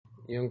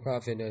Young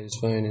Prophet at his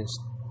finest.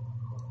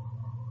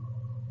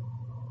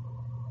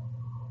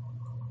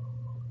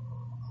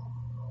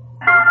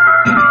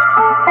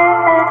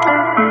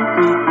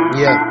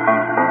 Yeah.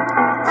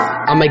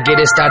 I'ma get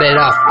it started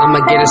off.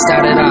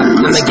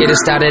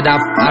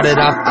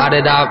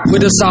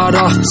 With a sawed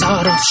off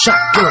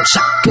shotgun.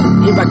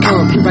 Here I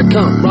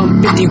come,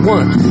 rum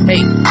 51.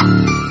 Hey,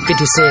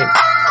 50 Cent.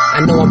 I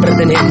know I'm better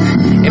than him.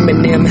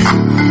 Eminem,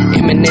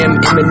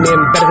 better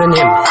than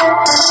him.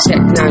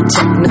 Check 9,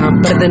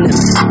 better than him.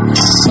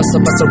 Bust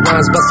a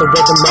rhymes, bust a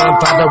rhythm, rhyme,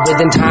 father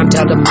rhythm, time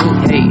telling me,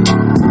 hey.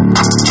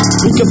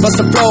 You can bust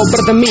a flow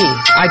better than me,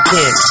 I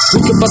can.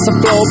 You can bust a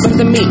flow better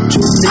than me,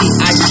 truly,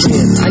 I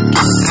can,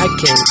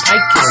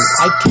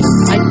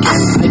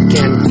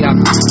 yeah.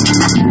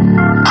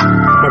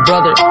 My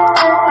brother,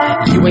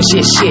 you ain't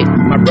shit,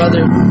 my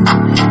brother.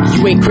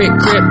 You ain't crip,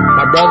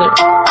 my brother.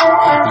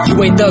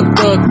 You ain't thug,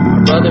 my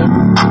brother.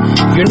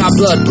 You're not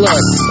blood,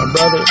 my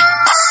brother.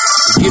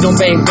 You don't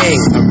bang,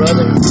 my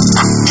brother.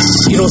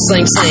 You don't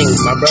sing,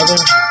 my brother.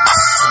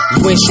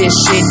 You ain't shit,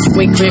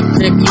 you ain't crip,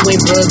 you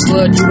ain't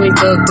blood, you ain't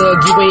thug,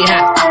 you ain't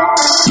hot.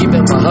 Give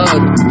him a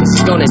hug, cause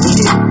you gonna need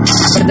it.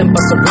 Better than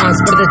Busta Rhymes,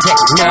 better than Tech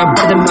 9,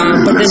 better than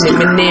mine, better than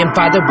Eminem,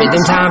 father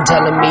rhythm, time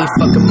telling me,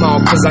 fuck them all,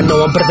 cause I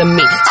know I'm better than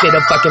me. Spit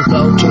a fucking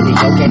flow, truly,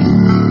 okay?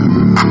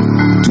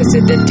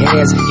 Twisted the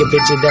dance, you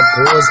picture the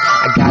pause.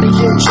 I got a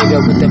huge trigger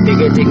with a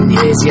bigger dick than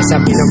his. Yes,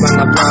 I've been around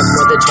the block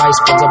more than twice.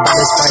 Brother,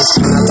 brother, spice,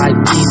 kinda like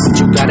weed, but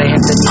you gotta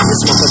have the need to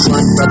smoke a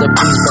blunt. Brother,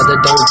 please, brother,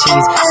 don't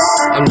tease.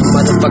 I'm the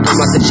motherfucker,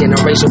 I'm the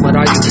generation, what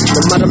are you?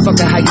 The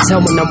motherfucker, how you tell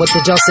when I'm with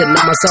the jaw sitting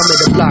on my cell in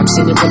the block.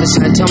 Seen your brother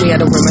trying to tell me how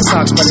to wear my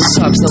socks, but it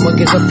sucks. No one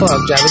gives a fuck.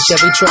 Drive a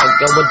Chevy truck,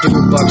 go a dude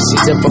buck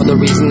season for the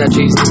reason I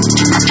choose.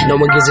 No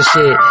one gives a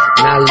shit,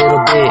 not a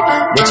little bit.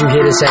 What you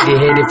hear to say, you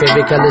hate it.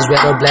 Favorite colors,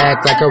 red or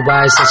black, like a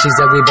rice. So she's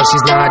ugly, but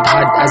she's not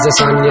hot as the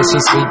sun. Yeah,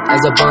 she's sweet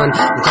as a bun.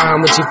 I'm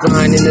crying when she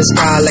flying in the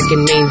sky like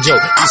an angel.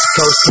 East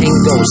Coast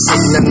tango,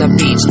 sitting on the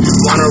beach.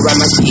 Wanna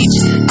write my speech,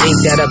 ain't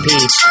that a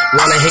peach?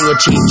 Wanna hang with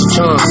Cheech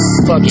Chong?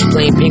 Fuck it,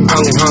 playing ping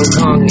pong in Hong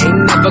Kong.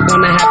 Ain't never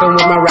gonna happen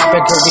with my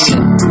rapper career.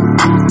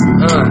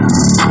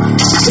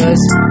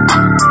 Cause,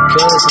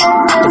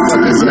 the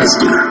fuck is that?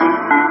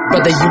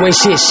 Brother, you ain't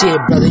shit,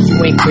 brother, you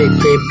ain't crip,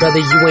 brother,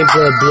 you ain't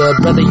blood,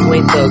 brother, you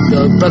ain't thug,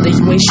 brother,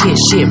 you ain't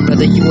shit,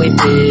 brother, you ain't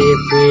crip,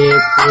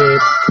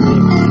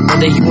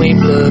 brother, you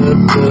ain't blood.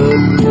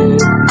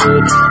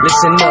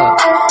 Listen up,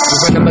 you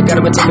run up, I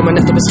got him, I take him, I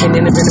nothing but skin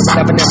and a venom, but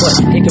I've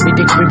never, hickory,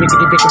 dickory,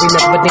 rickety, dickory,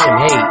 nothing but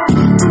damn, hey,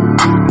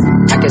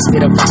 I can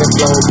spit a fucking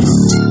flow.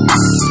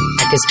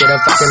 Just get a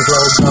fucking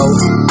flow,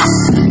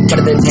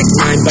 better than Tech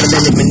 9, better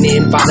than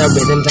Eminem, father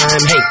rhythm time.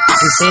 Hey,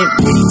 50 Cent,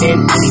 pretty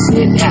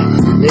thin, yeah.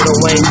 Lil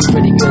Wayne,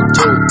 pretty good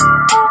too.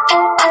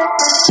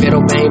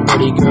 Middle Bang,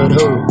 pretty good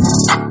who?